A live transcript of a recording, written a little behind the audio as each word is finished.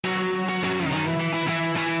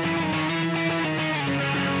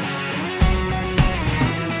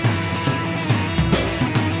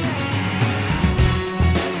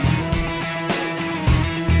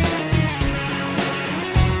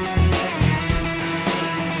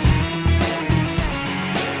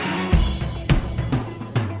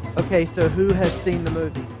Okay, so who has seen the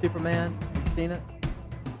movie? Superman? Seen it?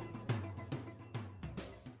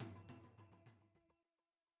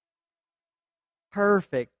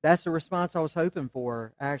 Perfect. That's the response I was hoping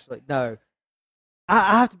for, actually. No.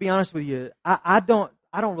 I have to be honest with you. I don't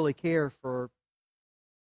really care for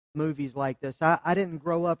movies like this. I didn't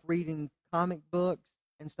grow up reading comic books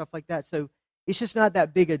and stuff like that, so it's just not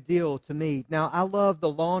that big a deal to me. Now, I love The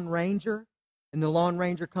Lone Ranger, and The Lone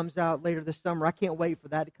Ranger comes out later this summer. I can't wait for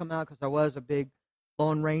that to come out because I was a big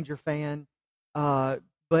Lone Ranger fan. But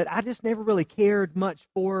I just never really cared much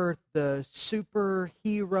for the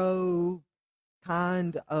superhero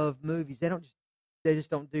kind of movies. They just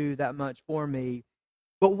don't do that much for me.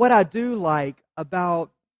 But what I do like about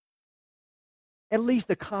at least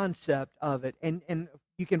the concept of it, and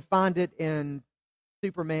you can find it in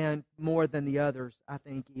Superman more than the others, I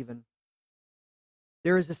think, even.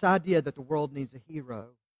 There is this idea that the world needs a hero.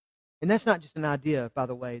 And that's not just an idea, by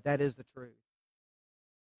the way. That is the truth.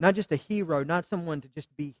 Not just a hero, not someone to just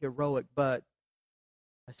be heroic, but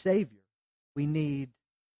a savior. We need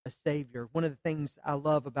a savior. One of the things I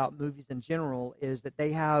love about movies in general is that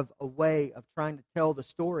they have a way of trying to tell the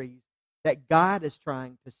stories that God is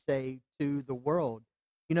trying to say to the world.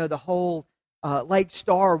 You know, the whole, like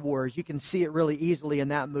Star Wars, you can see it really easily in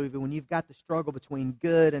that movie when you've got the struggle between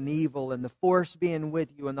good and evil and the Force being with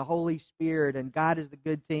you and the Holy Spirit and God is the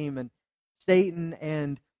good team and Satan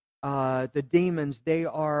and the demons, they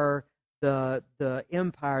are the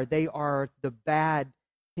empire, they are the bad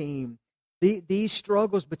team. These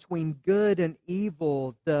struggles between good and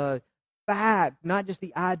evil, the fact, not just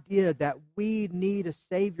the idea that we need a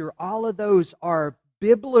Savior, all of those are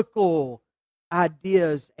biblical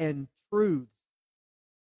ideas and truths.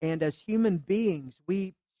 And as human beings,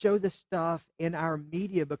 we show this stuff in our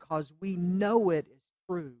media because we know it is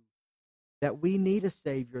true, that we need a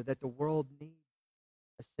Savior, that the world needs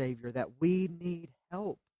a Savior, that we need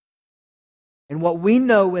help. And what we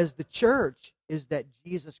know as the church is that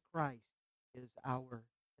Jesus Christ is our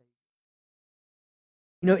Savior.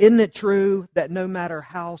 You know, isn't it true that no matter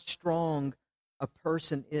how strong a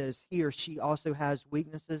person is, he or she also has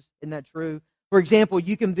weaknesses? Isn't that true? For example,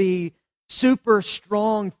 you can be super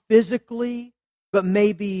strong physically, but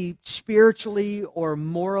maybe spiritually or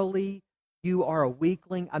morally, you are a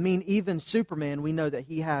weakling. I mean, even Superman, we know that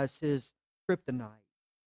he has his kryptonite.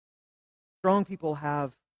 Strong people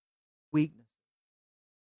have weakness.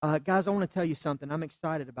 Guys, I want to tell you something. I'm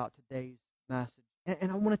excited about today's message.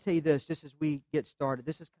 And I want to tell you this, just as we get started.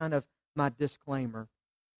 This is kind of my disclaimer.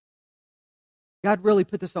 God really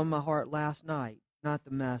put this on my heart last night, not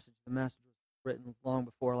the message. The message was written long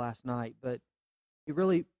before last night, but He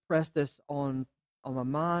really pressed this on my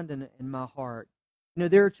mind and my heart. You know,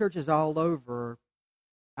 there are churches all over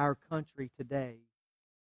our country today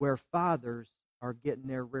where fathers are getting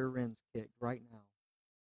their rear ends kicked right now.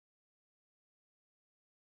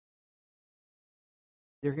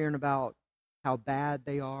 They're hearing about how bad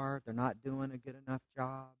they are. They're not doing a good enough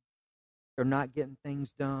job. They're not getting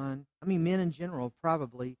things done. I mean, men in general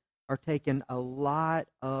probably are taking a lot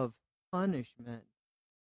of punishment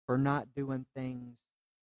for not doing things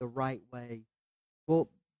the right way. Well,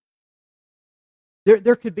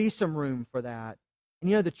 there could be some room for that.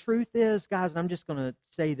 And you know, the truth is, guys, and I'm just going to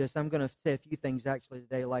say this. I'm going to say a few things actually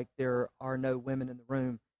today like there are no women in the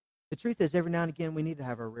room. The truth is, every now and again, we need to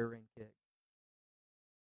have our rear end kicked.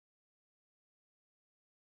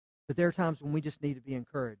 But there are times when we just need to be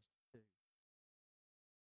encouraged too.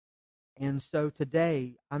 And so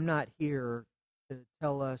today, I'm not here to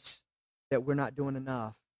tell us that we're not doing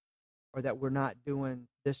enough or that we're not doing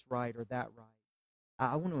this right or that right.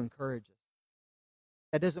 I want to encourage us.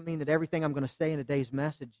 That doesn't mean that everything I'm going to say in today's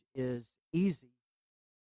message is easy.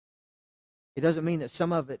 It doesn't mean that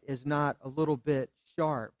some of it is not a little bit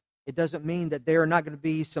sharp. It doesn't mean that there are not going to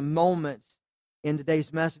be some moments in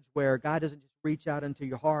today's message where God doesn't just reach out into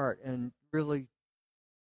your heart and really,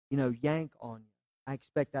 yank on you. I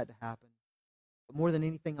expect that to happen. But more than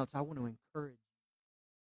anything else, I want to encourage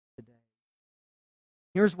you today.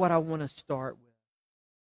 Here's what I want to start with.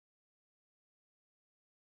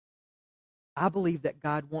 I believe that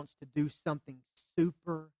God wants to do something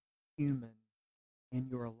superhuman in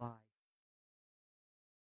your life.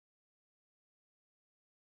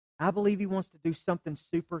 I believe He wants to do something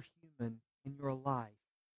superhuman in your life.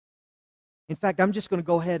 In fact, I'm just going to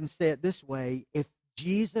go ahead and say it this way. If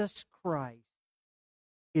Jesus Christ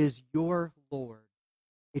is your Lord,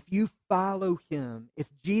 if you follow Him, if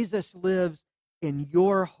Jesus lives in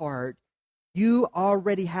your heart, you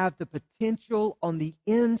already have the potential on the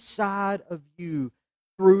inside of you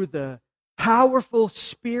through the powerful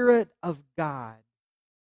Spirit of God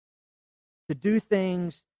to do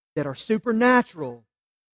things that are supernatural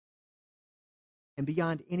and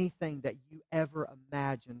beyond anything that you ever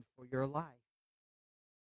imagined for your life.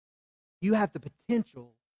 You have the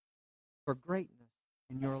potential for greatness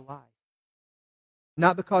in your life.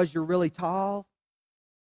 Not because you're really tall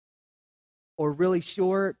or really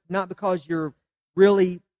short, not because you're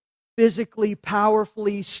really physically,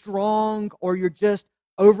 powerfully strong, or you're just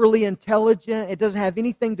overly intelligent. It doesn't have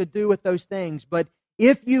anything to do with those things. But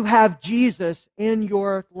if you have Jesus in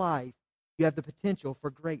your life, you have the potential for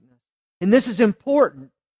greatness. And this is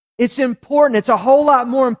important. It's important. It's a whole lot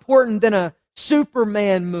more important than a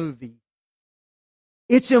Superman movie.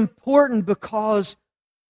 It's important because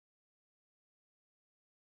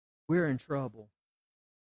we're in trouble.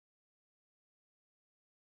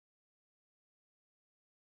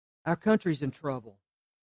 Our country's in trouble.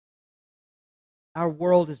 Our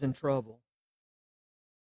world is in trouble.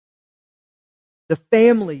 The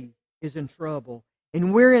family is in trouble.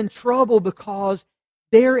 And we're in trouble because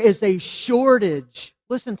there is a shortage.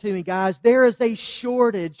 Listen to me, guys. There is a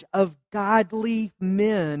shortage of godly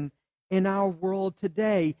men in our world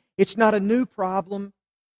today. It's not a new problem.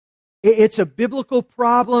 It's a biblical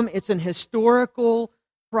problem. It's an historical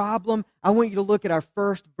problem. I want you to look at our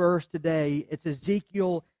first verse today. It's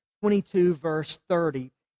Ezekiel 22, verse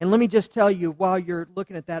 30. And let me just tell you, while you're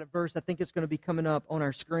looking at that verse, I think it's going to be coming up on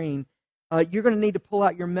our screen. You're going to need to pull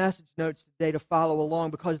out your message notes today to follow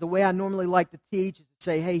along, because the way I normally like to teach is to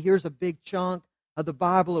say, hey, here's a big chunk of the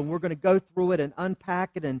Bible, and we're going to go through it and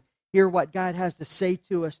unpack it and hear what God has to say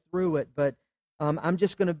to us through it. But I'm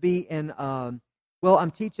just going to be in,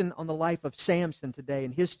 I'm teaching on the life of Samson today,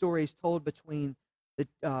 and his story is told between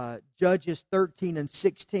the Judges 13 and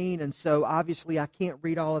 16, and so obviously I can't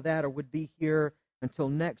read all of that or would be here until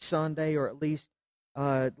next Sunday, or at least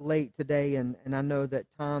late today, and I know that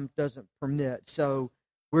time doesn't permit. So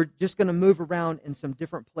we're just going to move around in some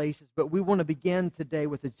different places, but we want to begin today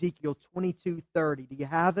with Ezekiel 22:30. Do you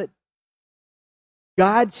have it?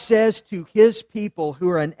 God says to His people who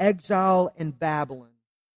are in exile in Babylon,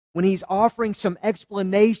 when He's offering some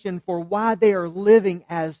explanation for why they are living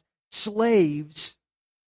as slaves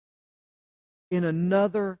in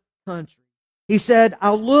another country. He said,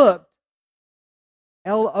 I looked,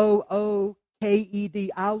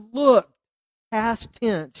 L-O-O-K-E-D, I looked, past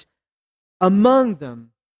tense, among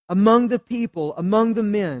them, among the people, among the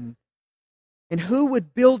men, and who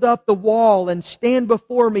would build up the wall and stand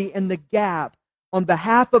before me in the gap on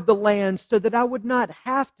behalf of the land so that I would not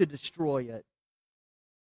have to destroy it.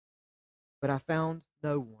 But I found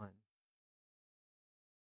no one.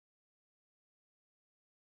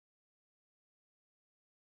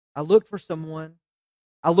 I looked for someone.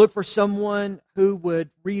 I looked for someone who would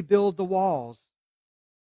rebuild the walls.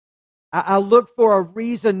 I looked for a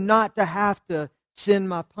reason not to have to send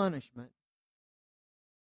my punishment.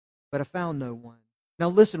 But I found no one. Now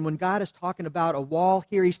listen, when God is talking about a wall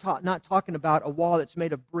here, He's not talking about a wall that's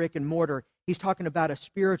made of brick and mortar. He's talking about a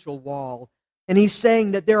spiritual wall. And He's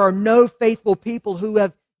saying that there are no faithful people who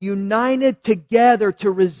have united together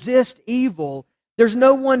to resist evil. There's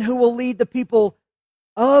no one who will lead the people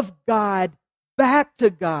of God back to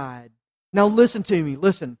God. Now listen to me,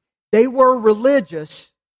 listen. They were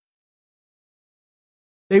religious.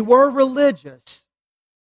 They were religious.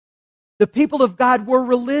 The people of God were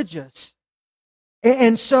religious.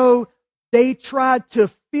 And so they tried to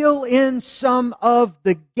fill in some of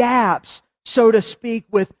the gaps, so to speak,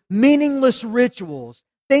 with meaningless rituals,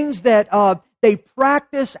 things that they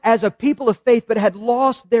practiced as a people of faith but had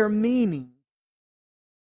lost their meaning.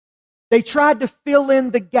 They tried to fill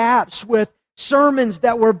in the gaps with sermons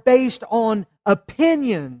that were based on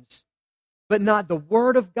opinions, but not the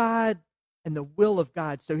Word of God and the will of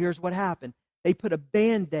God. So here's what happened. They put a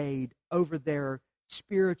Band-Aid over their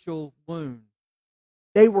spiritual wound.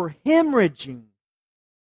 They were hemorrhaging.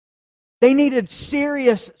 They needed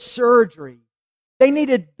serious surgery. They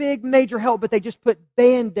needed big, major help, but they just put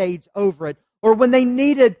Band-Aids over it. Or when they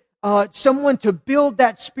needed someone to build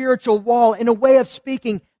that spiritual wall, in a way of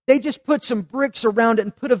speaking, they just put some bricks around it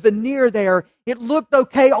and put a veneer there. It looked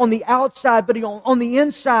okay on the outside, but on the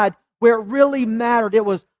inside, where it really mattered, it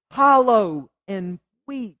was hollow and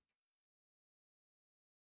weak.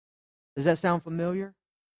 Does that sound familiar?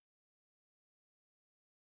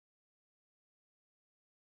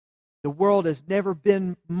 The world has never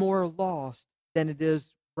been more lost than it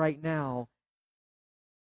is right now,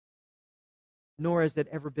 nor has it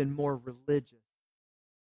ever been more religious.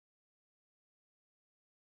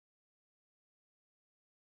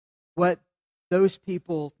 What those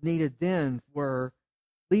people needed then were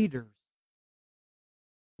leaders.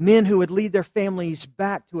 Men who would lead their families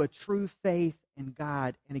back to a true faith in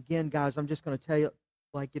God. And again, guys, I'm just going to tell you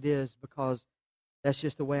like it is because that's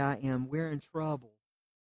just the way I am. We're in trouble.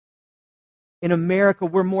 In America,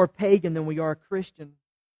 we're more pagan than we are Christian.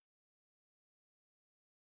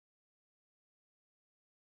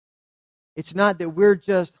 It's not that we're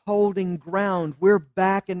just holding ground. We're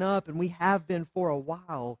backing up, and we have been for a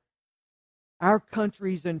while. Our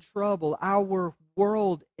country's in trouble. Our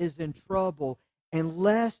world is in trouble.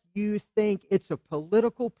 Unless you think it's a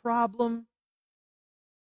political problem,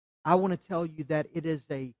 I want to tell you that it is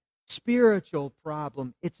a spiritual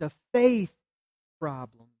problem. It's a faith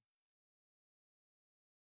problem.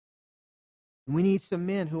 And we need some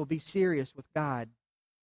men who will be serious with God.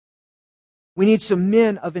 We need some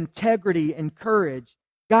men of integrity and courage.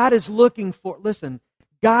 God is looking for, listen,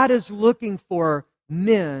 God is looking for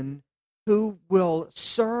men who will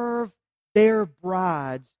serve their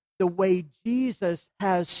brides the way Jesus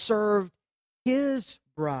has served His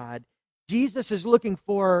bride. Jesus is looking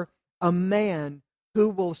for a man who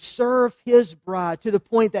will serve His bride to the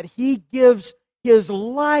point that He gives His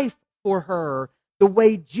life for her the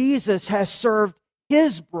way Jesus has served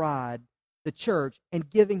His bride, the church, and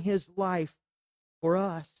giving His life for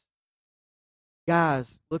us.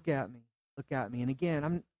 Guys, look at me. Look at me. And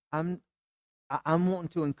again, I'm wanting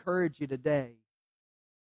to encourage you today.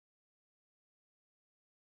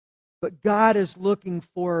 But God is looking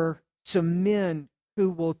for some men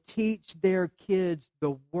who will teach their kids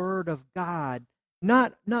the Word of God.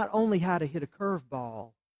 Not only how to hit a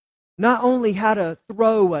curveball, not only how to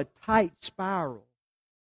throw a tight spiral,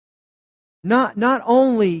 not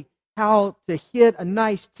only how to hit a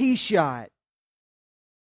nice tee shot,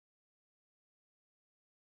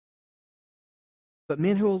 but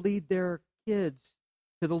men who will lead their kids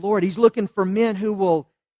to the Lord. He's looking for men who will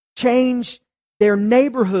change their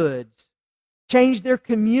neighborhoods, change their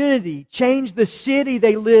community, change the city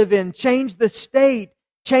they live in, change the state,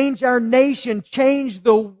 change our nation, change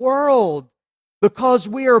the world, because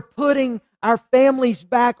we are putting our families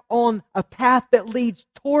back on a path that leads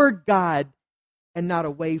toward God and not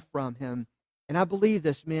away from Him. And I believe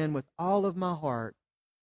this, men, with all of my heart,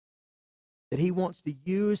 that He wants to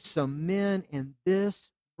use some men in this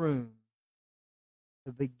room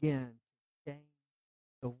to begin to change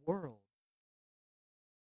the world.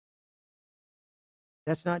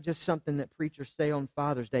 That's not just something that preachers say on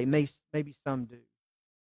Father's Day. Maybe some do.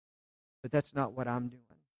 But that's not what I'm doing.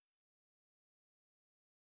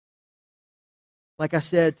 Like I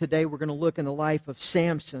said, today we're going to look in the life of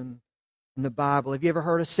Samson in the Bible. Have you ever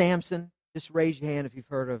heard of Samson? Just raise your hand if you've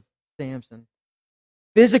heard of Samson.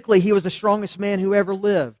 Physically, he was the strongest man who ever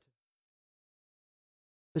lived.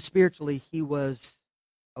 But spiritually, he was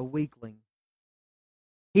a weakling.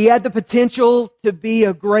 He had the potential to be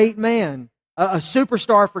a great man, a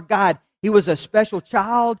superstar for God. He was a special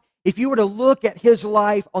child. If you were to look at his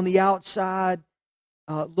life on the outside,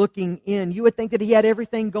 looking in, you would think that he had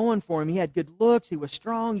everything going for him. He had good looks. He was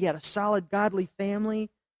strong. He had a solid, godly family,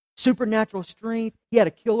 supernatural strength. He had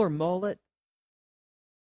a killer mullet.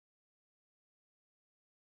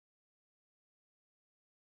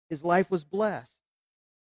 His life was blessed.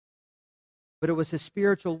 But it was his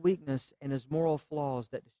spiritual weakness and his moral flaws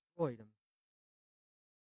that destroyed him.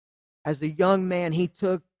 As a young man, he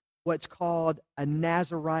took what's called a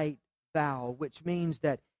Nazirite vow, which means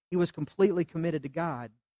that he was completely committed to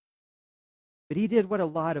God. But he did what a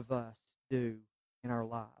lot of us do in our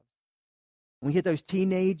lives. When we hit those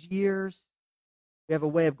teenage years, we have a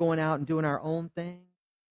way of going out and doing our own thing.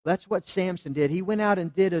 That's what Samson did. He went out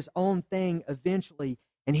and did his own thing eventually.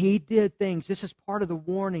 And he did things. This is part of the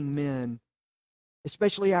warning, men,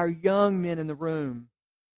 especially our young men in the room.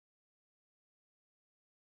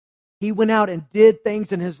 He went out and did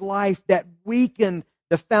things in his life that weakened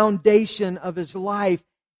the foundation of his life.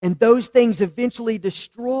 And those things eventually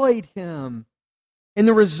destroyed him. And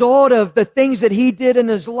the result of the things that he did in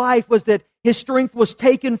his life was that his strength was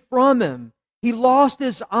taken from him. He lost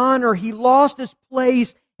his honor. He lost his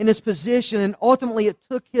place in his position. And ultimately it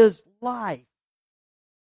took his life.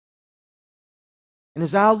 And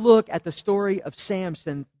as I look at the story of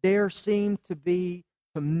Samson, there seem to be,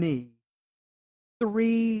 to me,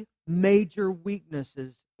 three major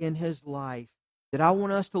weaknesses in his life that I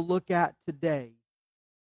want us to look at today.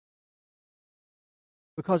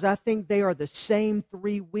 Because I think they are the same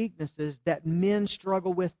three weaknesses that men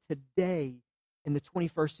struggle with today in the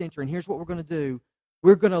 21st century. And here's what we're going to do.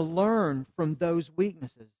 We're going to learn from those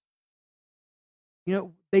weaknesses. You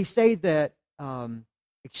know, they say that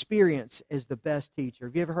experience is the best teacher.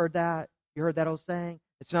 Have you ever heard that? You heard that old saying?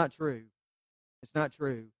 It's not true. It's not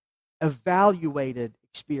true. Evaluated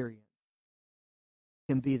experience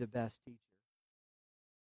can be the best teacher.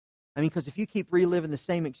 I mean, because if you keep reliving the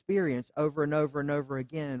same experience over and over and over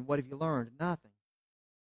again, what have you learned? Nothing.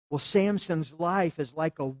 Well, Samson's life is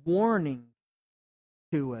like a warning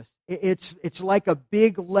to us. It's like a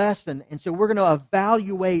big lesson. And so we're going to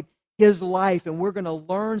evaluate his life, and we're going to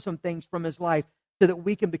learn some things from his life so that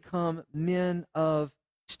we can become men of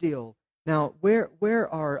steel. Now, where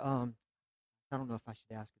are, I don't know if I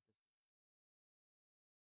should ask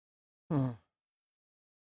it.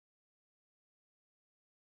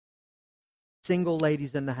 Single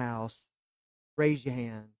ladies in the house, raise your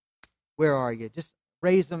hand. Where are you? Just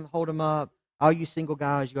raise them, hold them up. All you single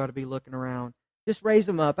guys, you ought to be looking around. Just raise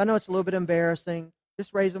them up. I know it's a little bit embarrassing.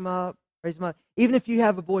 Just raise them up. Raise them up. Even if you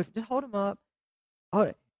have a boyfriend, just hold them up.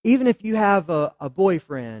 Even if you have a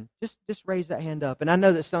boyfriend, just raise that hand up. And I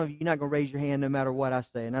know that some of you, you're not going to raise your hand no matter what I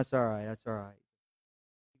say, and that's all right. That's all right.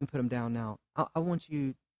 You can put them down now. I want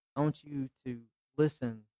you to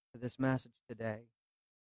listen to this message today.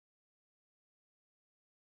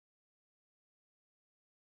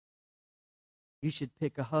 You should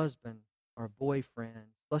pick a husband or a boyfriend.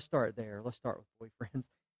 Let's start there. Let's start with boyfriends.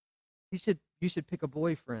 You should pick a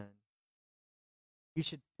boyfriend. You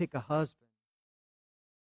should pick a husband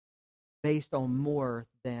based on more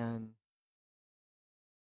than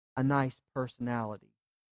a nice personality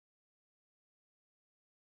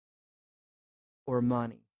or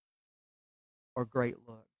money or great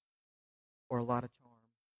looks or a lot of charm.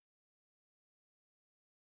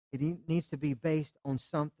 It needs to be based on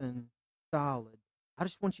something solid. I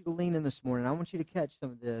just want you to lean in this morning. I want you to catch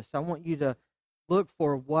some of this. I want you to look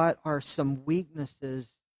for what are some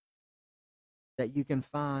weaknesses that you can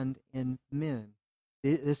find in men.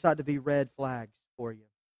 This ought to be red flags for you.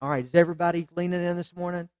 All right, is everybody leaning in this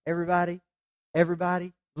morning? Everybody?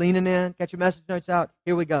 Everybody? Leaning in? Got your message notes out?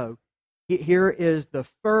 Here we go. Here is the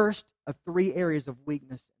first of 3 areas of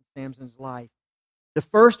weakness in Samson's life. The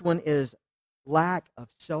first one is lack of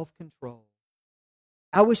self-control.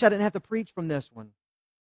 I wish I didn't have to preach from this one.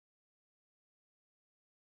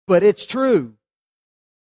 But it's true.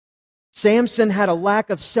 Samson had a lack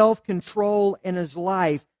of self-control in his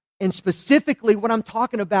life. And specifically what I'm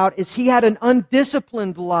talking about is he had an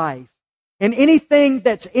undisciplined life. And anything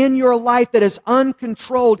that's in your life that is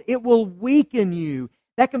uncontrolled, it will weaken you.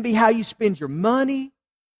 That can be how you spend your money.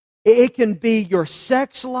 It can be your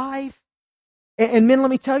sex life. And men,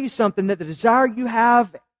 let me tell you something, that the desire you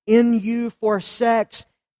have in you for sex,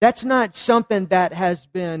 that's not something that has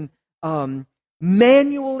been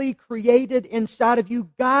manually created inside of you.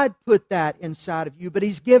 God put that inside of you, but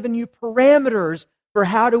He's given you parameters for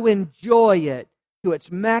how to enjoy it to its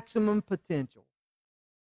maximum potential.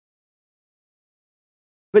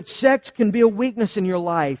 But sex can be a weakness in your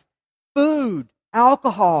life. Food,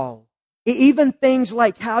 alcohol, even things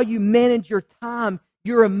like how you manage your time,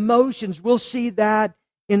 your emotions. We'll see that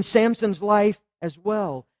in Samson's life as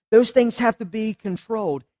well. Those things have to be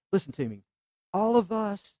controlled. Listen to me. All of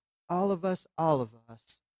us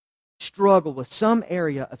struggle with some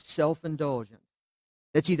area of self-indulgence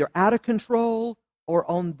that's either out of control or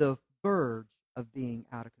on the verge of being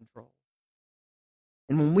out of control.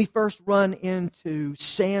 And when we first run into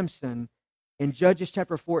Samson in Judges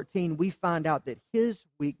chapter 14, we find out that his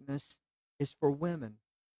weakness is for women.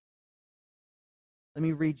 Let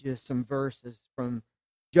me read you some verses from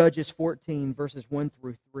Judges 14, verses 1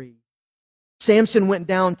 through 3. Samson went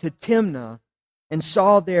down to Timnah and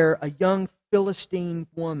saw there a young Philistine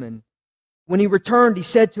woman. When he returned, he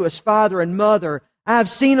said to his father and mother, I have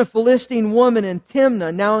seen a Philistine woman in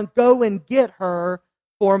Timnah. Now go and get her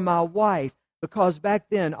for my wife. Because back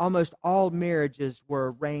then, almost all marriages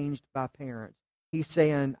were arranged by parents. He's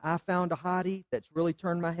saying, I found a hottie that's really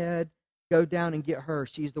turned my head. Go down and get her.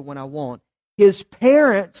 She's the one I want. His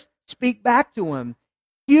parents speak back to him.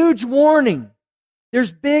 Huge warning.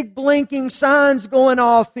 There's big blinking signs going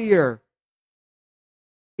off here.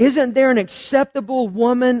 Isn't there an acceptable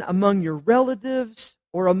woman among your relatives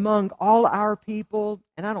or among all our people?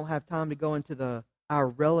 And I don't have time to go into our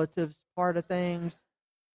relatives part of things.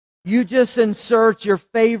 You just insert your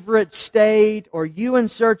favorite state, or you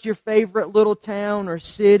insert your favorite little town or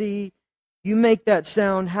city. You make that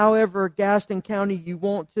sound however Gaston County you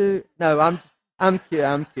want to. No, I'm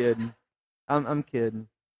kidding. I'm kidding.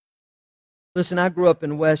 Listen, I grew up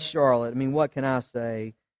in West Charlotte. I mean, what can I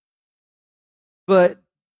say? But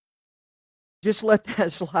just let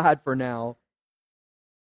that slide for now.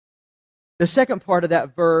 The second part of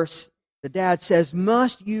that verse, the dad says,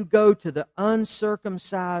 must you go to the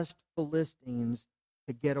uncircumcised Philistines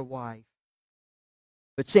to get a wife?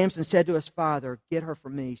 But Samson said to his father, get her for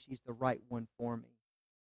me. She's the right one for me.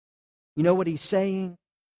 You know what he's saying?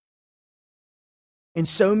 In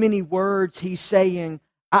so many words, he's saying,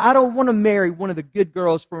 I don't want to marry one of the good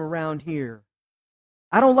girls from around here.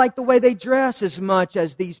 I don't like the way they dress as much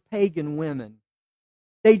as these pagan women.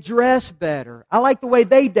 They dress better. I like the way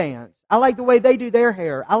they dance. I like the way they do their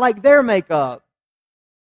hair. I like their makeup.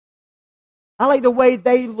 I like the way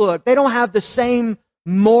they look. They don't have the same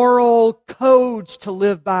moral codes to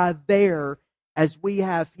live by there as we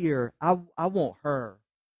have here. I want her.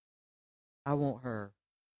 I want her.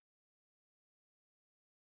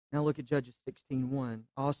 Now look at Judges 16:1,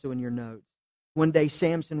 also in your notes. One day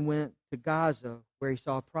Samson went to Gaza where he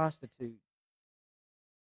saw a prostitute.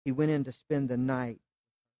 He went in to spend the night.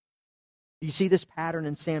 Do you see this pattern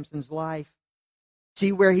in Samson's life?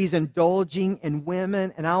 See where he's indulging in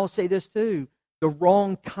women, and I'll say this too, the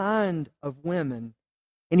wrong kind of women.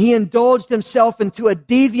 And he indulged himself into a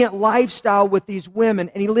deviant lifestyle with these women,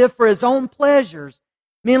 and he lived for his own pleasures.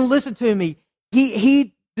 Men, listen to me.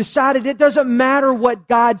 He decided it doesn't matter what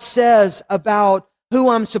God says about who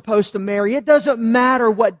I'm supposed to marry. It doesn't matter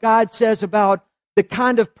what God says about the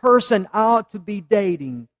kind of person I ought to be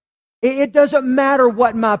dating. It doesn't matter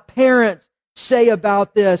what my parents say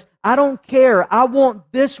about this. I don't care. I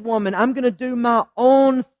want this woman. I'm going to do my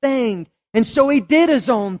own thing. And so he did his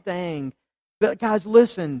own thing. But guys,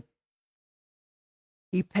 listen.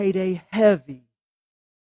 He paid a heavy,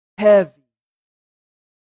 heavy,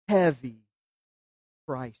 heavy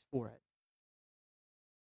price for it.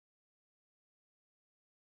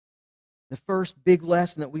 The first big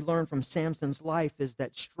lesson that we learn from Samson's life is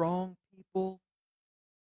that strong people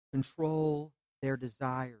control their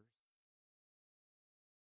desires.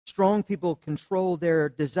 Strong people control their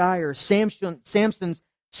desires. Samson's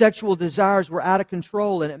sexual desires were out of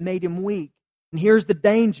control, and it made him weak. And here's the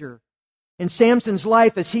danger. In Samson's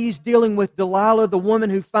life, as he's dealing with Delilah, the woman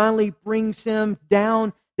who finally brings him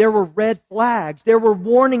down, there were red flags. There were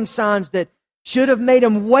warning signs that should have made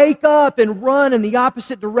him wake up and run in the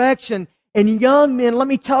opposite direction. And young men, let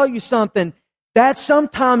me tell you something. That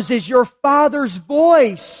sometimes is your father's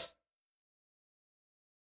voice.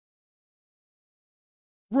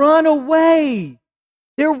 Run away.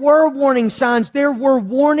 There were warning signs. There were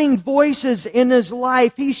warning voices in his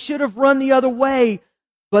life. He should have run the other way.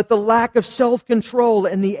 But the lack of self-control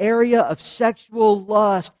in the area of sexual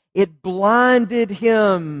lust, it blinded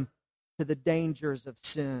him to the dangers of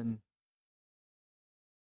sin.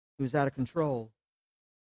 He was out of control.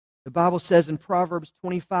 The Bible says in Proverbs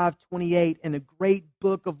 25:28, in a great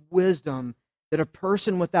book of wisdom, that a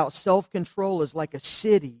person without self-control is like a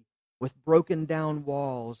city with broken down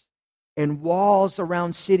walls. And walls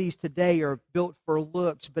around cities today are built for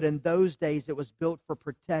looks, but in those days it was built for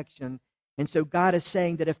protection. And so God is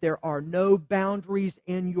saying that if there are no boundaries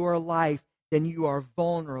in your life, then you are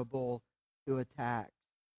vulnerable to attack.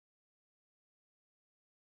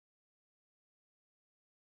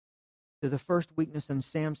 So the first weakness in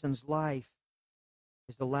Samson's life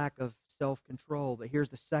is the lack of self-control. But here's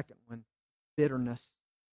the second one, bitterness.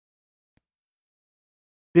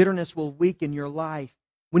 Bitterness will weaken your life.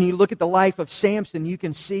 When you look at the life of Samson, you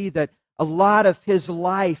can see that a lot of his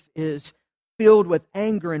life is filled with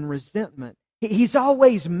anger and resentment. He's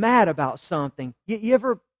always mad about something. You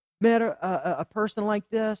ever met a person like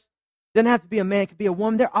this? Doesn't have to be a man, it could be a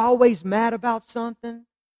woman. They're always mad about something.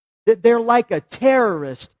 They're like a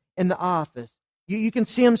terrorist in the office. You can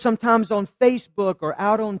see them sometimes on Facebook or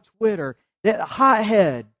out on Twitter. That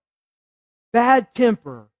hothead, bad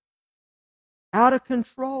temper, out of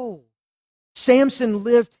control. Samson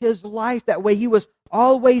lived his life that way. He was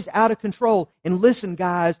always out of control. And listen,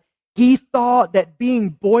 guys, he thought that being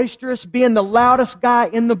boisterous, being the loudest guy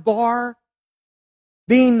in the bar,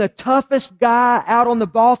 being the toughest guy out on the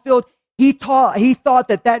ball field, he thought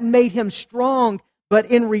that made him strong, but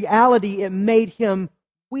in reality, it made him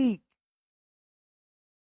weak.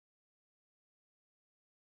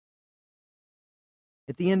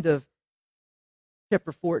 At the end of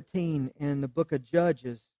chapter 14 in the book of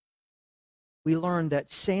Judges, we learn that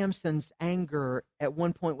Samson's anger at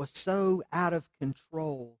one point was so out of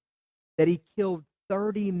control that he killed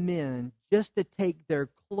 30 men just to take their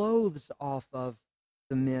clothes off of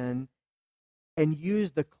the men and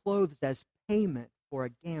use the clothes as payment for a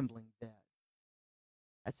gambling debt.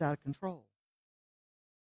 That's out of control.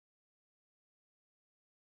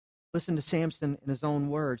 Listen to Samson in his own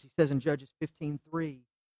words. He says in Judges 15:3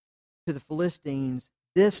 to the Philistines,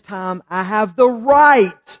 "This time I have the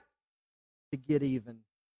right to get even.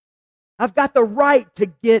 I've got the right to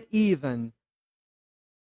get even.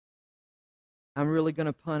 I'm really going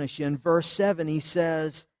to punish you." In verse 7, he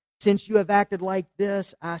says, "Since you have acted like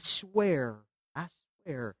this, I swear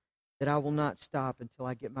that I will not stop until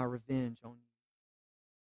I get my revenge on you."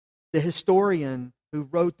 The historian who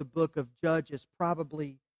wrote the book of Judges,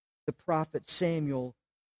 probably the prophet Samuel,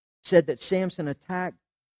 said that Samson attacked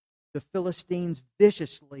the Philistines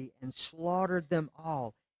viciously and slaughtered them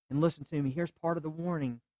all. And listen to me, here's part of the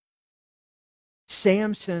warning.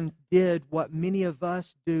 Samson did what many of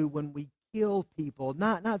us do when we kill people,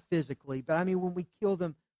 not physically, but I mean when we kill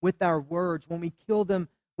them with our words, when we kill them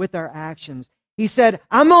with our actions. He said,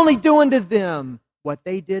 I'm only doing to them what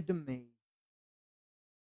they did to me.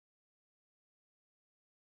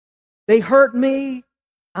 They hurt me,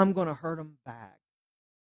 I'm going to hurt them back.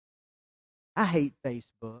 I hate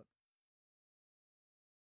Facebook.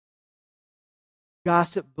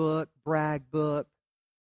 Gossip book, brag book,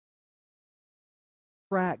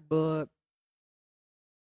 crack book.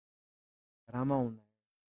 But I'm on there.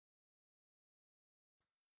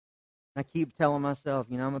 I keep telling myself,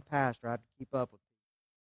 I'm a pastor, I have to keep up with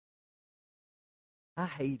it. I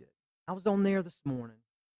hate it. I was on there this morning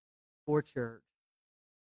for church.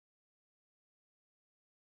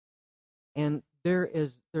 And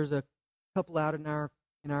there's a couple out in our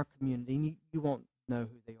community, and you won't know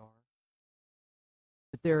who they are.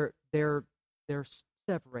 But they're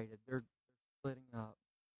separated. They're splitting up.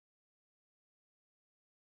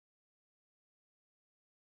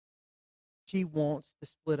 She wants to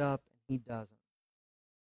split up, and he doesn't.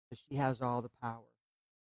 Because she has all the power.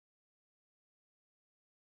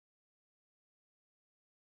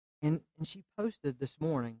 And she posted this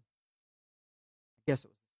morning, I guess it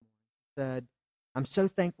was this morning, said, I'm so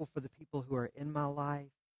thankful for the people who are in my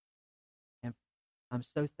life, and I'm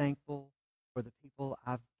so thankful for the people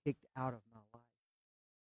I've kicked out of my life.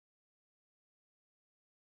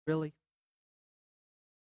 Really? Is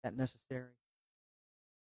that necessary?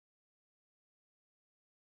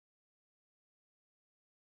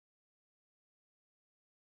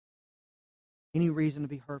 Any reason to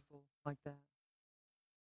be hurtful like that?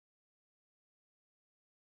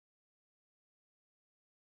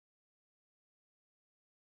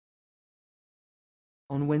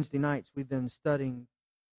 On Wednesday nights, we've been studying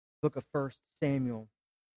the book of 1 Samuel.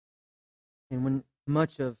 And when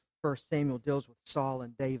much of 1 Samuel deals with Saul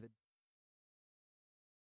and David.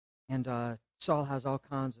 And Saul has all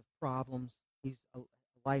kinds of problems. He's a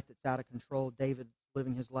life that's out of control. David's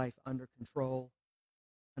living his life under control,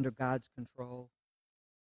 under God's control.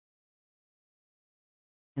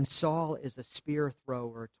 And Saul is a spear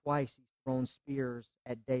thrower. Twice he's thrown spears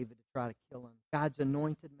at David to try to kill him. God's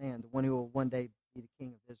anointed man, the one who will one day be the king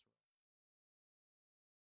of Israel.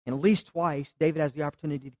 And at least twice, David has the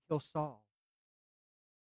opportunity to kill Saul.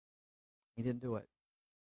 He didn't do it.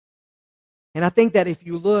 And I think that if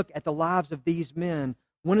you look at the lives of these men,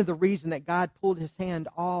 one of the reasons that God pulled his hand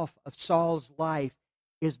off of Saul's life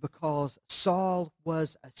is because Saul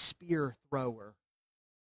was a spear thrower.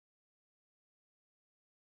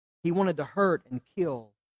 He wanted to hurt and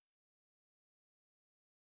kill.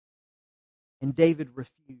 And David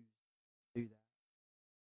refused to do that.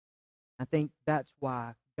 I think that's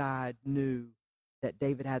why God knew that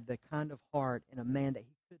David had the kind of heart and a man that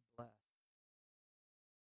he could bless.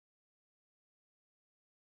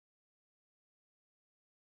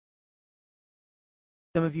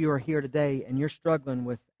 Some of you are here today and you're struggling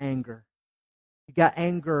with anger. You got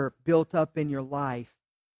anger built up in your life.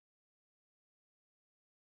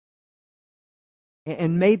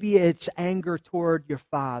 And maybe it's anger toward your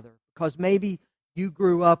father, because maybe you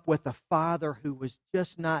grew up with a father who was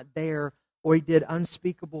just not there, or he did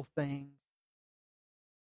unspeakable things.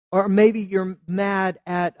 Or maybe you're mad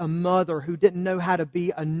at a mother who didn't know how to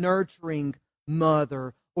be a nurturing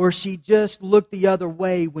mother, or she just looked the other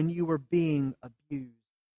way when you were being abused.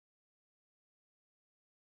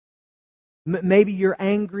 Maybe you're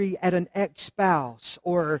angry at an ex-spouse,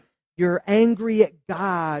 or you're angry at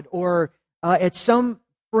God, or at some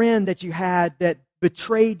friend that you had that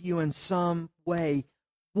betrayed you in some way.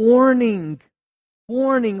 Warning,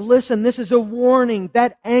 listen, this is a warning.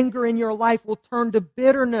 That anger in your life will turn to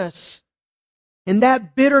bitterness. And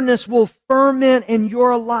that bitterness will ferment in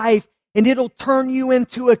your life, and it'll turn you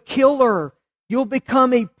into a killer. You'll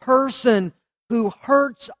become a person who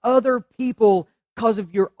hurts other people because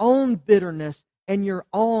of your own bitterness and your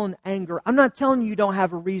own anger. I'm not telling you don't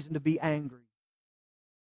have a reason to be angry.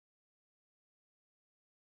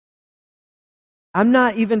 I'm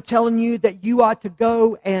not even telling you that you ought to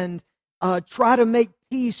go and try to make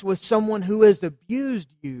peace with someone who has abused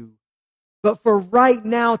you. But for right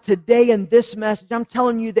now, today, in this message, I'm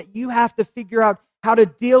telling you that you have to figure out how to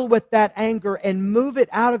deal with that anger and move it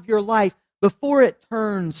out of your life before it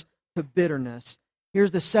turns to bitterness.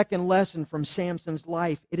 Here's the second lesson from Samson's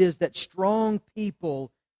life. It is that strong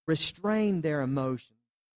people restrain their emotions.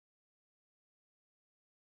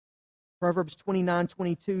 Proverbs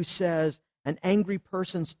 29:22 says, an angry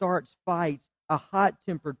person starts fights. A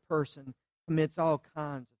hot-tempered person commits all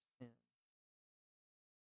kinds of sin.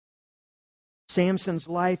 Samson's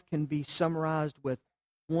life can be summarized with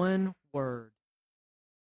one word: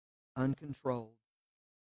 uncontrolled.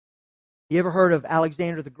 You ever heard of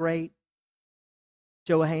Alexander the Great?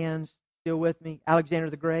 Show of hands, still with me? Alexander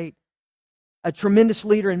the Great, a tremendous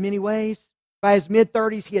leader in many ways. By his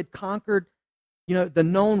mid-30s, he had conquered, the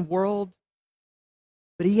known world.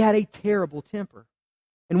 But he had a terrible temper.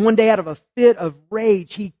 And one day, out of a fit of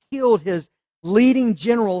rage, he killed his leading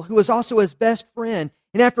general, who was also his best friend.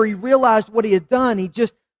 And after he realized what he had done, he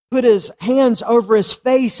just put his hands over his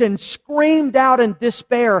face and screamed out in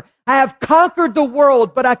despair, I have conquered the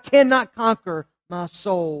world, but I cannot conquer my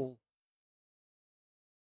soul.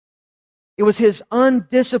 It was his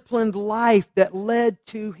undisciplined life that led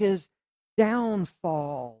to his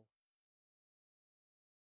downfall.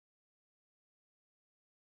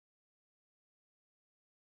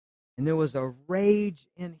 And there was a rage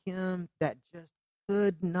in him that just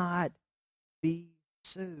could not be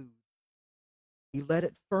soothed. He let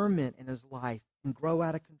it ferment in his life and grow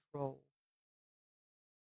out of control.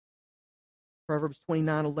 Proverbs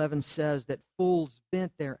 29:11 says that fools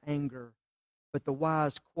vent their anger, but the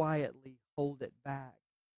wise quietly hold it back.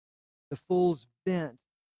 The fools vent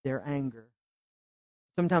their anger.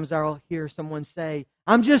 Sometimes I'll hear someone say,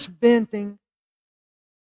 I'm just venting.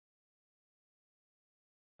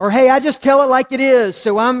 Or, hey, I just tell it like it is,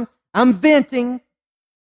 so I'm venting.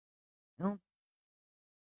 No.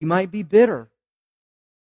 You might be bitter.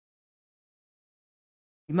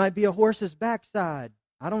 You might be a horse's backside.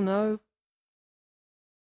 I don't know.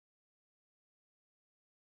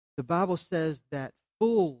 The Bible says that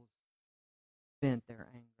fools vent their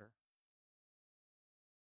anger,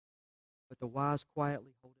 but the wise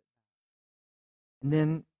quietly hold it back. And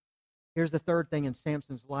then here's the third thing in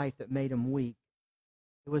Samson's life that made him weak.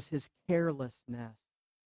 It was his carelessness.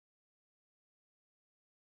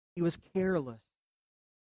 He was careless.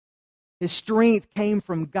 His strength came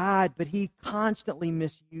from God, but he constantly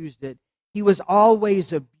misused it. He was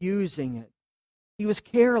always abusing it. He was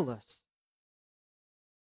careless.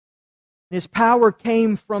 His power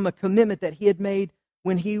came from a commitment that he had made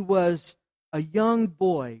when he was a young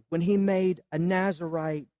boy, when he made a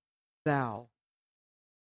Nazirite vow.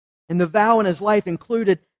 And the vow in his life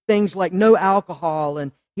included things like no alcohol,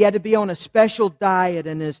 and he had to be on a special diet,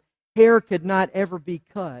 and his hair could not ever be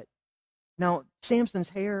cut. Now, Samson's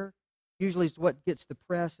hair usually is what gets the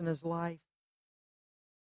press in his life.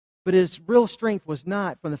 But his real strength was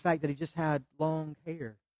not from the fact that he just had long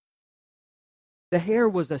hair. The hair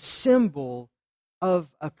was a symbol of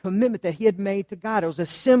a commitment that he had made to God. It was a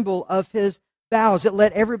symbol of his vows. It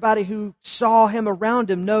let everybody who saw him around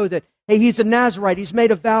him know that, hey, he's a Nazirite. He's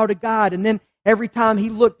made a vow to God. And then every time he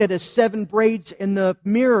looked at his 7 braids in the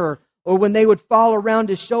mirror, or when they would fall around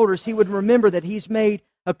his shoulders, he would remember that he's made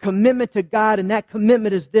a commitment to God, and that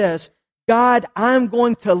commitment is this: God, I'm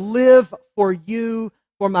going to live for you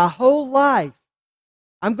for my whole life.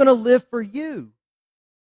 I'm going to live for you.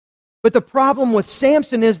 But the problem with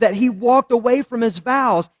Samson is that he walked away from his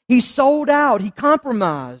vows. He sold out. He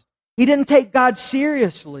compromised. He didn't take God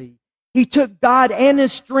seriously. He took God and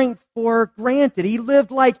his strength for granted. He lived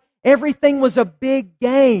like everything was a big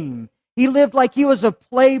game. He lived like he was a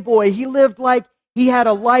playboy. He lived like he had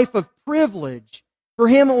a life of privilege. For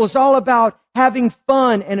him, it was all about having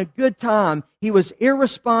fun and a good time. He was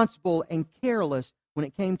irresponsible and careless when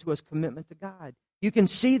it came to his commitment to God. You can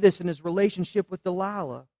see this in his relationship with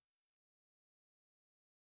Delilah.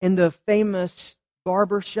 In the famous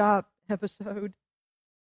barbershop episode,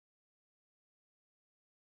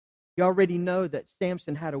 you already know that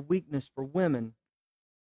Samson had a weakness for women.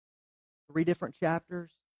 3 different chapters,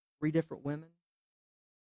 3 different women.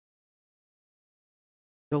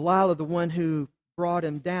 Delilah, the one who brought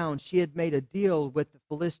him down, she had made a deal with the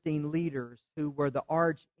Philistine leaders who were the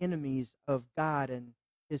arch enemies of God and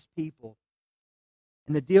his people.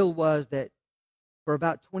 And the deal was that for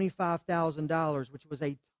about $25,000, which was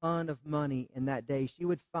a ton of money in that day, she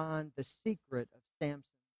would find the secret of Samson's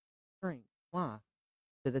strength. Why?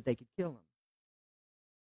 So that they could kill him.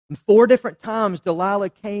 And 4 different times Delilah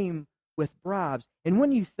came with bribes. And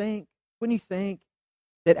wouldn't you think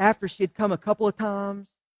that after she had come a couple of times,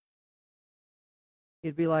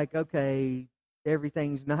 it'd be like, okay,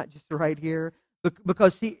 everything's not just right here?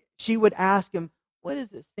 Because she would ask him, what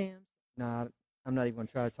is it, Sam? No, I'm not even going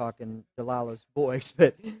to try to talk in Delilah's voice,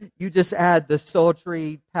 but you just add the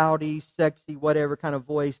sultry, pouty, sexy, whatever kind of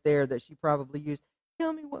voice there that she probably used.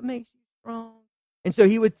 Tell me what makes you strong. And so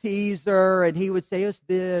he would tease her, and he would say, "Let's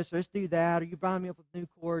this, or let's do that, or you bind me up with new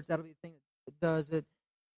cords. That'll be the thing that does it."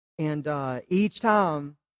 And each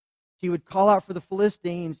time she would call out for the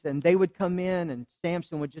Philistines, and they would come in, and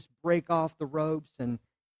Samson would just break off the ropes and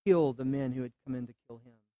kill the men who had come in to kill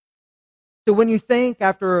him. So when you think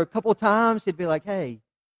after a couple of times, he'd be like, "Hey,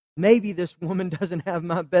 maybe this woman doesn't have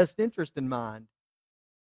my best interest in mind."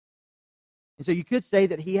 And so you could say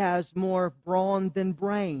that he has more brawn than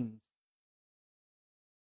brains.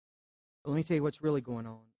 But let me tell you what's really going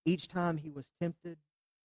on. Each time he was tempted,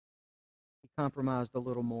 he compromised a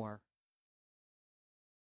little more.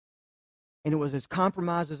 And it was his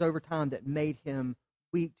compromises over time that made him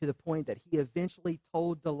weak to the point that he eventually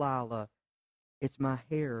told Delilah, "It's my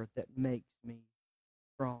hair that makes me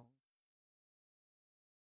strong."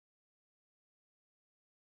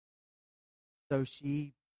 So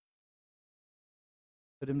she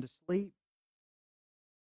put him to sleep.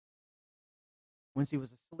 Once he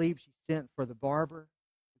was asleep, she sent for the barber,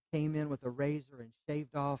 who came in with a razor and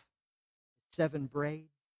shaved off 7 braids.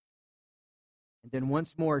 And then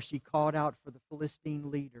once more, she called out for the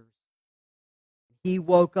Philistine leaders. He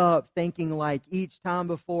woke up thinking like each time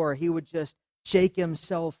before, he would just shake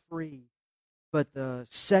himself free. But the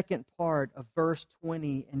second part of verse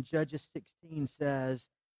 20 in Judges 16 says,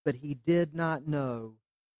 "But he did not know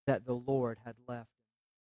that the Lord had left him."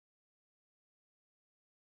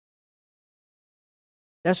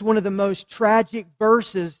 That's one of the most tragic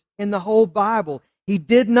verses in the whole Bible. He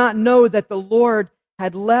did not know that the Lord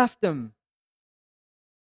had left him.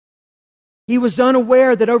 He was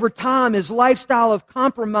unaware that over time his lifestyle of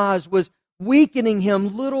compromise was weakening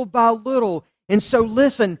him little by little. And so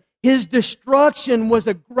listen, his destruction was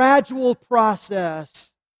a gradual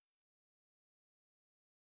process.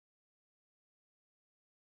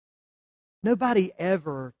 Nobody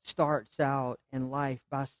ever starts out in life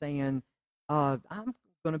by saying, "I'm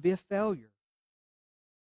going to be a failure."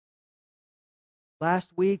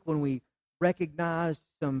 Last week when we recognized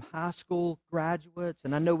some high school graduates,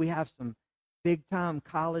 and I know we have some big-time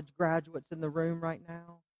college graduates in the room right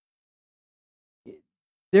now,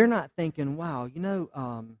 they're not thinking, "Wow, I'm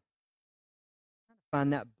trying to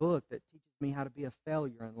find that book that teaches me how to be a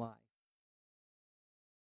failure in life."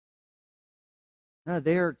 No,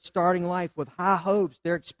 they're starting life with high hopes.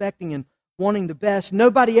 They're expecting and wanting the best.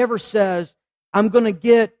 Nobody ever says, "I'm going to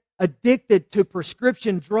get addicted to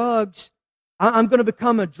prescription drugs. I'm going to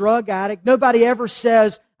become a drug addict." Nobody ever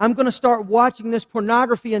says, "I'm going to start watching this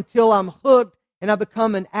pornography until I'm hooked and I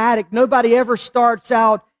become an addict." Nobody ever starts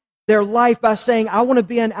out their life by saying, "I want to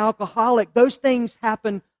be an alcoholic." Those things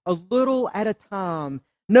happen a little at a time.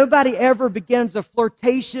 Nobody ever begins a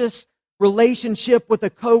flirtatious relationship with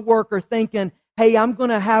a coworker thinking, "Hey, I'm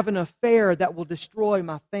going to have an affair that will destroy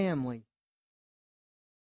my family."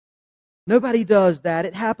 Nobody does that.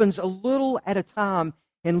 It happens a little at a time.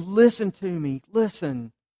 And listen to me.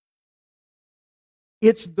 Listen.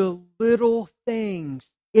 It's the little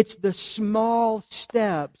things. It's the small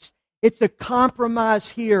steps. It's a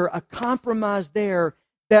compromise here, a compromise there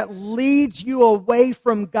that leads you away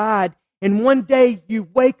from God. And one day you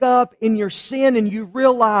wake up in your sin and you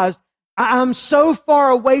realize, "I'm so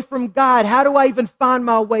far away from God. How do I even find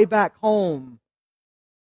my way back home?"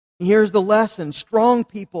 And here's the lesson. Strong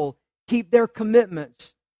people keep their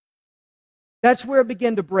commitments. That's where it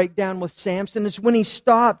began to break down with Samson. It's when he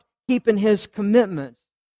stopped keeping his commitments.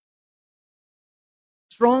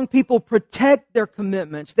 Strong people protect their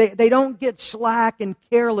commitments. They don't get slack and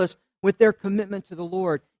careless with their commitment to the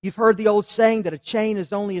Lord. You've heard the old saying that a chain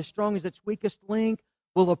is only as strong as its weakest link.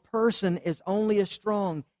 Well, a person is only as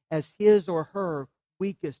strong as his or her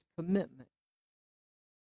weakest commitment.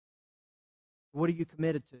 What are you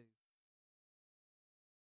committed to?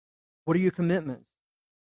 What are your commitments?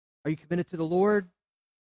 Are you committed to the Lord?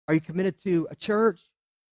 Are you committed to a church?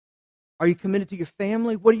 Are you committed to your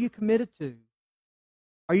family? What are you committed to?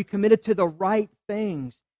 Are you committed to the right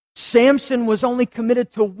things? Samson was only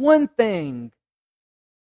committed to one thing.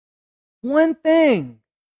 One thing.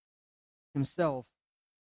 Himself.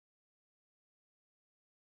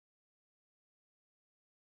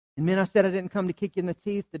 And men, I said I didn't come to kick you in the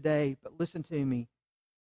teeth today, but listen to me.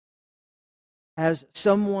 As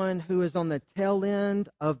someone who is on the tail end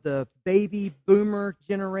of the baby boomer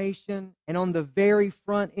generation and on the very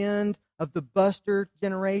front end of the buster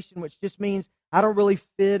generation, which just means I don't really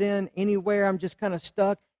fit in anywhere, I'm just kind of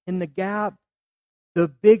stuck in the gap. The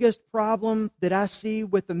biggest problem that I see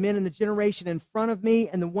with the men in the generation in front of me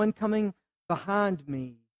and the one coming behind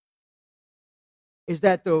me is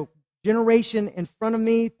that the generation in front of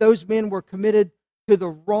me, those men were committed to the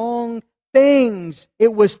wrong things.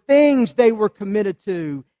 It was things they were committed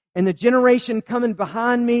to. And the generation coming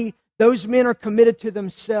behind me, those men are committed to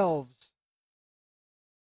themselves.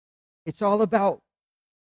 It's all about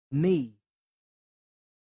me.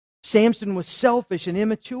 Samson was selfish and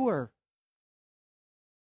immature.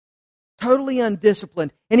 Totally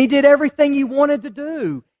undisciplined. And he did everything he wanted to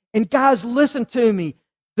do. And guys, listen to me.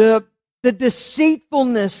 The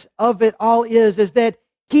deceitfulness of it all is that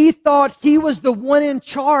he thought he was the one in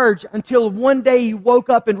charge until one day he woke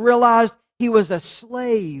up and realized he was a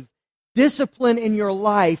slave. Discipline in your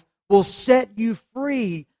life will set you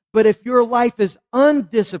free, but if your life is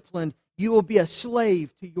undisciplined, you will be a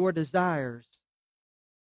slave to your desires.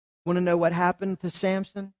 Want to know what happened to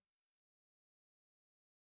Samson?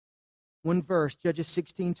 One verse, Judges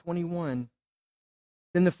 16:21.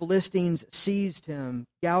 Then the Philistines seized him,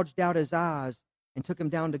 gouged out his eyes, and took him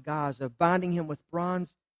down to Gaza. Binding him with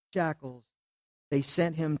bronze shackles, they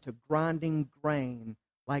sent him to grinding grain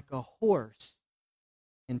like a horse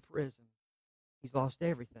in prison. He's lost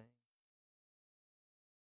everything.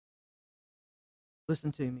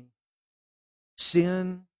 Listen to me.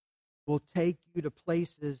 Sin will take you to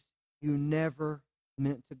places you never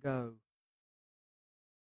meant to go.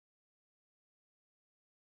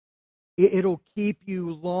 It'll keep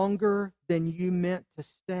you longer than you meant to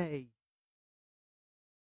stay.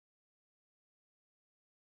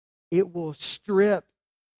 It will strip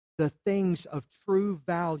the things of true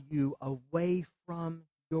value away from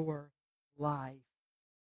your life.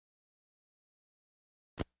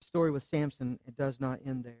 The story with Samson, it does not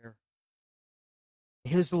end there.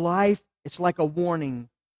 His life, it's like a warning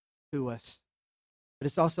to us, but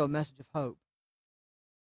it's also a message of hope.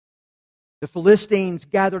 The Philistines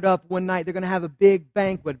gathered up one night. They're going to have a big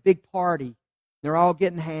banquet, a big party. They're all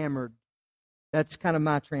getting hammered. That's kind of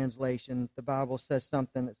my translation. The Bible says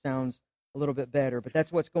something that sounds a little bit better, but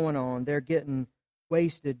that's what's going on. They're getting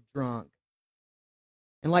wasted drunk.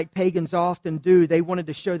 And like pagans often do, they wanted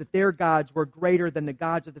to show that their gods were greater than the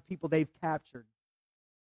gods of the people they've captured.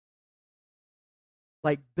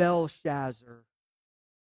 Like Belshazzar,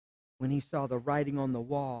 when he saw the writing on the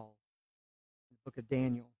wall in the book of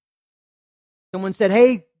Daniel. Someone said,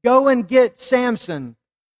 hey, go and get Samson,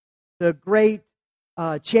 the great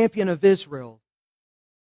champion of Israel.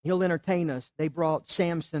 He'll entertain us. They brought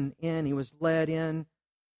Samson in. He was led in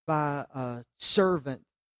by a servant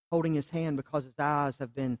holding his hand because his eyes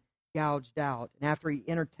have been gouged out. And after he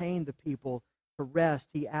entertained the people to rest,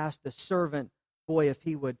 he asked the servant boy if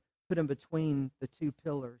he would put him between the two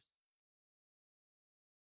pillars.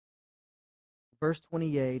 Verse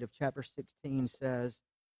 28 of chapter 16 says,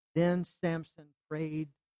 then Samson prayed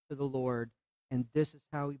to the Lord, and this is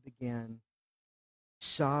how he began.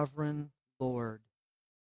 Sovereign Lord,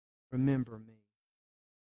 remember me.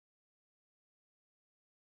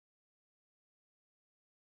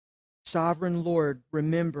 Sovereign Lord,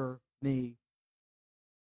 remember me.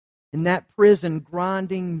 In that prison,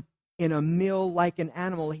 grinding in a mill like an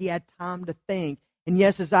animal, he had time to think. And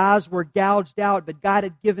yes, his eyes were gouged out, but God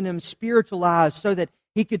had given him spiritual eyes so that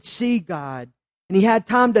he could see God. And he had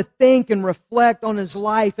time to think and reflect on his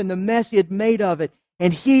life and the mess he had made of it.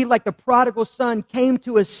 And he, like the prodigal son, came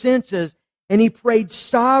to his senses and he prayed,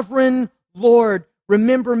 Sovereign Lord,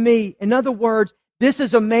 remember me. In other words, this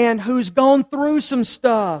is a man who's gone through some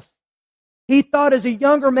stuff. He thought as a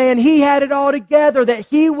younger man he had it all together, that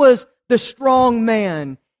he was the strong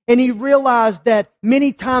man. And he realized that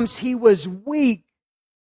many times he was weak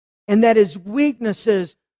and that his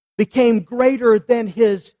weaknesses became greater than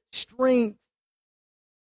his strength.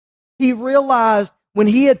 He realized when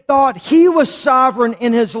he had thought he was sovereign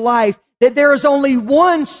in his life that there is only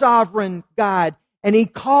one sovereign God. And he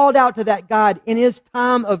called out to that God in his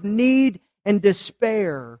time of need and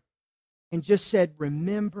despair and just said,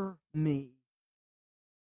 remember me.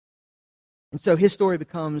 And so his story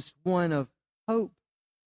becomes one of hope.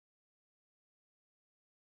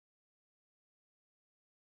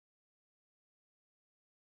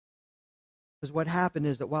 Because what happened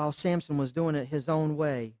is that while Samson was doing it his own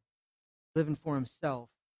way, living for himself,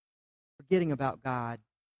 forgetting about God,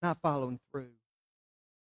 not following through,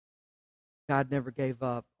 God never gave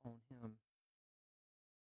up on him.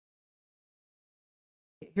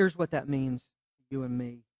 Here's what that means to you and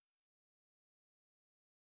me.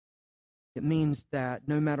 It means that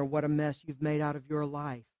no matter what a mess you've made out of your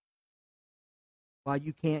life, while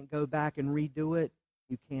you can't go back and redo it,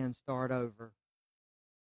 you can start over.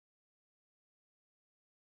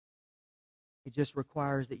 It just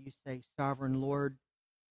requires that you say, Sovereign Lord,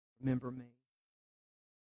 remember me.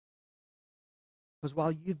 Because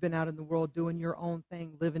while you've been out in the world doing your own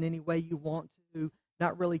thing, living any way you want to,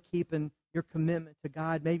 not really keeping your commitment to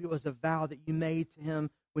God, maybe it was a vow that you made to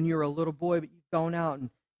Him when you were a little boy, but you've gone out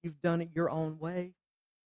and you've done it your own way,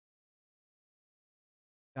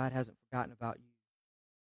 God hasn't forgotten about you.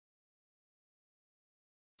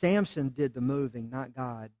 Samson did the moving, not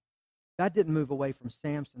God. God didn't move away from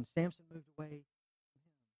Samson. Samson moved away from him.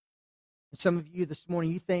 And some of you this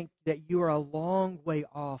morning, you think that you are a long way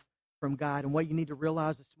off from God, and what you need to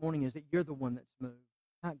realize this morning is that you're the one that's moved,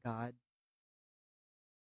 not God.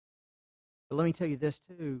 But let me tell you this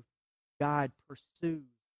too, God pursues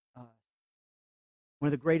us. One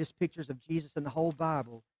of the greatest pictures of Jesus in the whole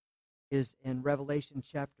Bible is in Revelation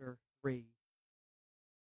chapter 3.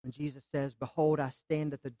 When Jesus says, "Behold, I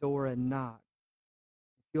stand at the door and knock.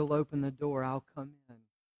 If you'll open the door, I'll come in,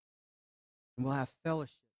 and we'll have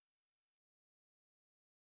fellowship."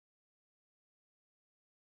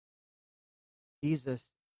 Jesus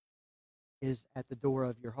is at the door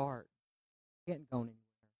of your heart. He hasn't gone anywhere.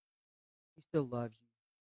 He still loves you.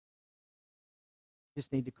 You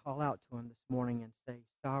just need to call out to Him this morning and say,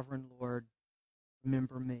 "Sovereign Lord,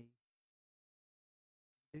 remember me."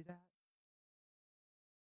 Do that.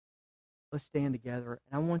 Let's stand together.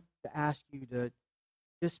 And I want to ask you to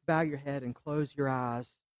just bow your head and close your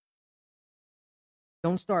eyes.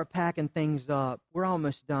 Don't start packing things up. We're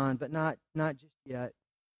almost done, but not just yet.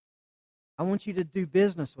 I want you to do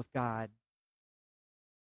business with God.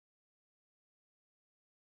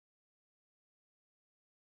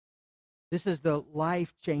 This is the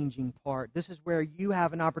life-changing part. This is where you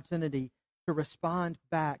have an opportunity to respond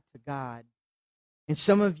back to God. And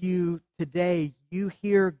some of you today, you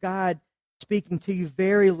hear God speaking to you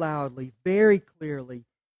very loudly, very clearly,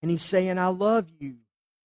 and He's saying, "I love you.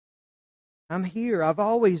 I'm here. I've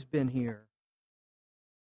always been here."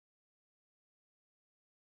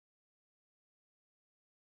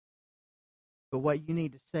 But what you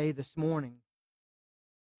need to say this morning,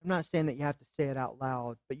 I'm not saying that you have to say it out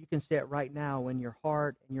loud, but you can say it right now in your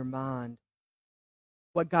heart and your mind.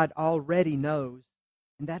 What God already knows,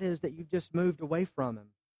 and that is that you've just moved away from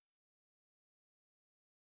Him.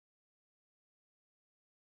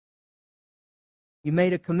 You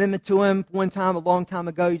made a commitment to Him one time, a long time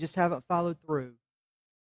ago, you just haven't followed through.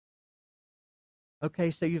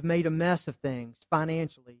 Okay, so you've made a mess of things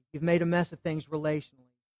financially. You've made a mess of things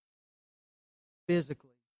relationally,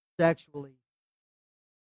 physically, sexually.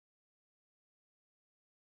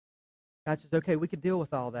 God says, okay, we can deal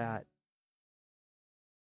with all that.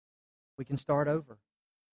 We can start over.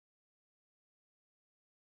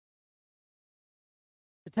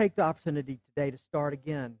 To take the opportunity today to start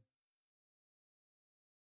again.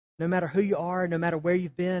 No matter who you are, no matter where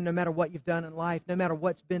you've been, no matter what you've done in life, no matter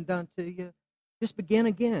what's been done to you, just begin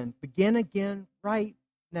again. Begin again right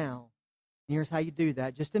now. And here's how you do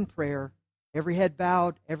that. Just in prayer, every head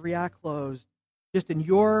bowed, every eye closed. Just in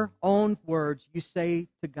your own words, you say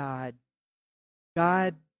to God,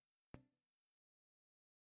 "God,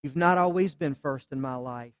 you've not always been first in my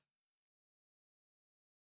life.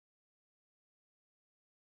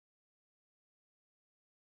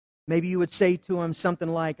 Maybe you would say to Him something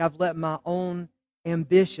like, "I've let my own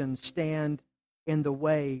ambitions stand in the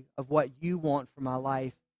way of what you want for my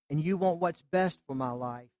life, and you want what's best for my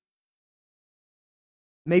life."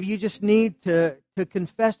 Maybe you just need to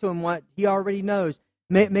confess to Him what He already knows.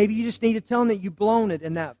 Maybe you just need to tell Him that you've blown it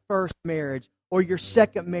in that first marriage, or your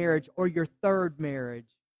second marriage, or your third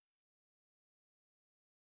marriage.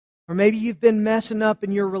 Or maybe you've been messing up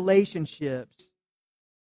in your relationships.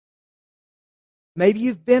 Maybe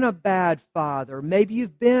you've been a bad father. Maybe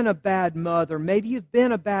you've been a bad mother. Maybe you've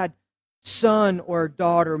been a bad son or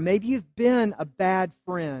daughter. Maybe you've been a bad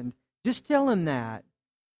friend. Just tell Him that.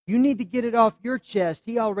 You need to get it off your chest.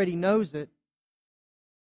 He already knows it.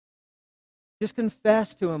 Just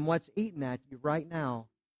confess to Him what's eating at you right now.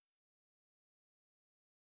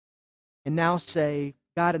 And now say,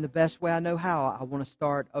 "God, in the best way I know how, I want to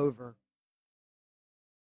start over.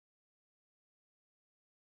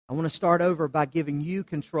 I want to start over by giving you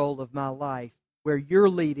control of my life, where you're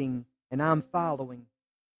leading and I'm following."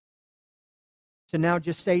 So now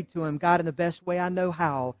just say to Him, "God, in the best way I know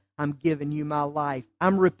how, I'm giving you my life.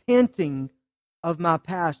 I'm repenting of my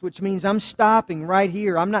past," which means I'm stopping right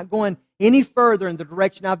here. I'm not going any further in the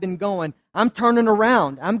direction I've been going. I'm turning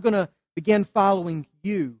around. I'm going to begin following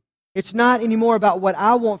you. It's not anymore about what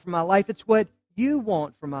I want for my life. It's what you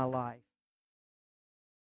want for my life.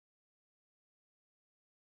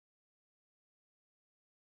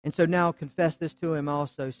 And so now confess this to Him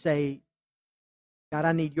also. Say, "God,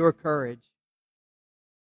 I need your courage.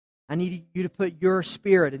 I need you to put your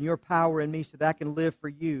Spirit and your power in me so that I can live for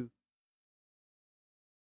you.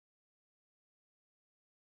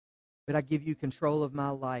 But I give you control of my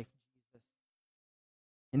life, Jesus."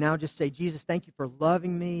 And now just say, "Jesus, thank you for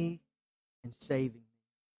loving me and saving me.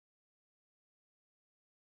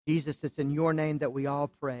 Jesus, it's in your name that we all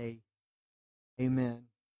pray. Amen.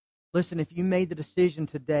 Listen, if you made the decision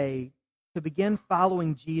today to begin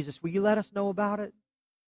following Jesus, will you let us know about it?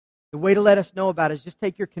 The way to let us know about it is just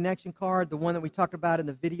take your connection card, the one that we talked about in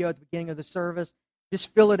the video at the beginning of the service,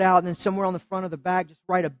 just fill it out, and then somewhere on the front of the back, just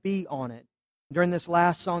write a B on it. During this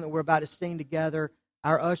last song that we're about to sing together,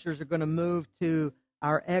 our ushers are going to move to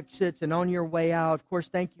our exits, and on your way out, of course,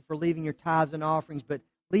 thank you for leaving your tithes and offerings, but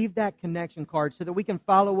leave that connection card so that we can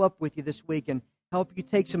follow up with you this week and help you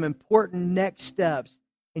take some important next steps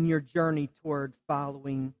in your journey toward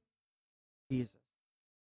following Jesus.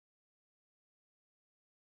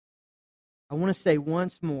 I want to say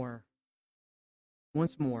once more,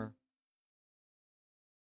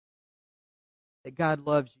 that God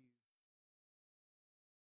loves you.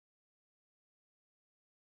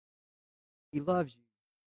 He loves you.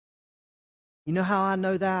 You know how I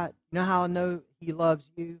know that? You know how I know He loves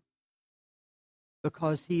you?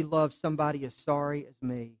 Because He loves somebody as sorry as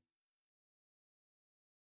me.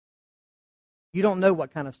 You don't know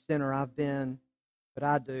what kind of sinner I've been, but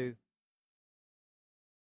I do.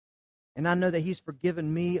 And I know that He's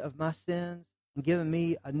forgiven me of my sins and given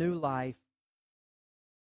me a new life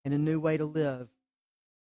and a new way to live.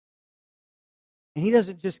 And He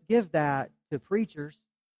doesn't just give that to preachers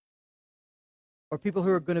or people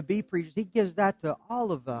who are going to be preachers. He gives that to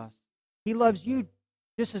all of us. He loves you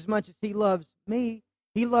just as much as He loves me.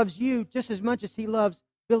 He loves you just as much as He loves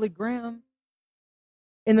Billy Graham.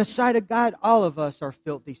 In the sight of God, all of us are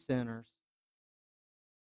filthy sinners.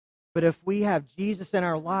 But if we have Jesus in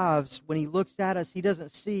our lives, when He looks at us, He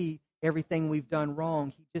doesn't see everything we've done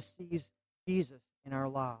wrong. He just sees Jesus in our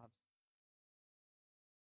lives.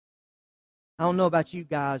 I don't know about you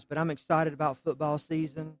guys, but I'm excited about football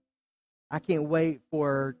season. I can't wait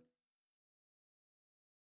for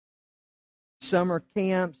summer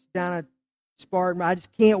camps down at Spartan. I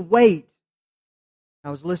just can't wait.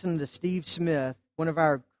 I was listening to Steve Smith, one of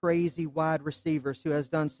our crazy wide receivers who has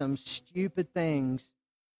done some stupid things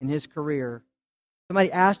in his career.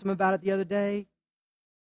 Somebody asked him about it the other day.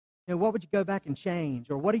 You know, what would you go back and change?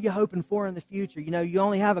 Or what are you hoping for in the future? You know, you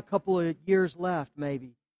only have a couple of years left,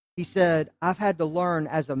 maybe. He said, I've had to learn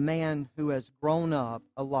as a man who has grown up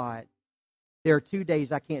a lot. There are 2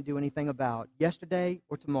 days I can't do anything about, yesterday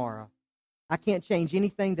or tomorrow. I can't change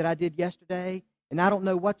anything that I did yesterday, and I don't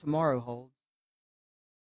know what tomorrow holds.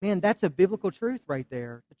 Man, that's a biblical truth right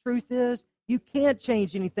there. The truth is, you can't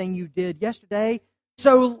change anything you did yesterday.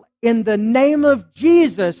 So in the name of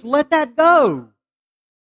Jesus, let that go.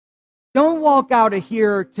 Don't walk out of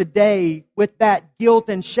here today with that guilt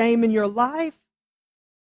and shame in your life.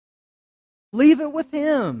 Leave it with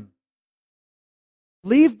Him.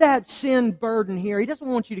 Leave that sin burden here. He doesn't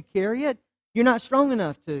want you to carry it. You're not strong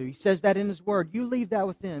enough to. He says that in His Word. You leave that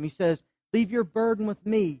with Him. He says, leave your burden with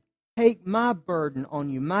me. Take my burden on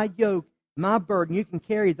you. My yoke, my burden. You can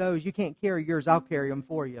carry those. You can't carry yours. I'll carry them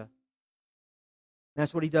for you.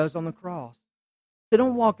 That's what He does on the cross. So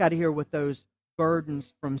don't walk out of here with those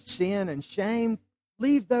burdens from sin and shame.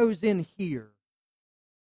 Leave those in here.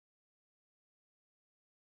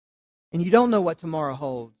 And you don't know what tomorrow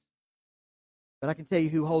holds. But I can tell you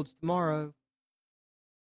who holds tomorrow.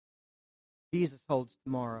 Jesus holds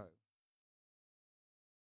tomorrow.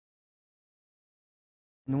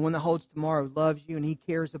 And the one that holds tomorrow loves you, and He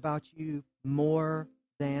cares about you more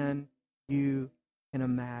than you can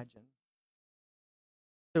imagine.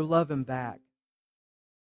 So love Him back.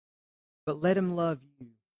 But let Him love you.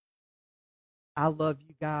 I love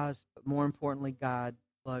you guys, but more importantly, God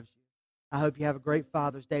loves you. I hope you have a great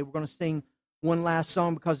Father's Day. We're going to sing one last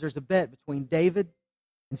song because there's a bet between David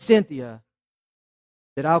and Cynthia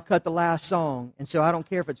that I'll cut the last song. And so I don't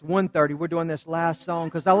care if it's 1:30. We're doing this last song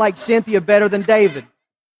because I like Cynthia better than David.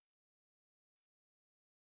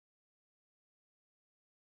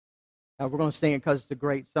 We're going to sing it because it's a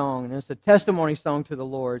great song. And it's a testimony song to the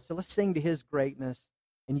Lord. So let's sing to His greatness.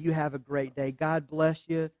 And you have a great day. God bless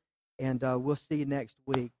you. And we'll see you next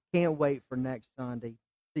week. Can't wait for next Sunday.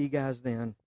 See you guys then.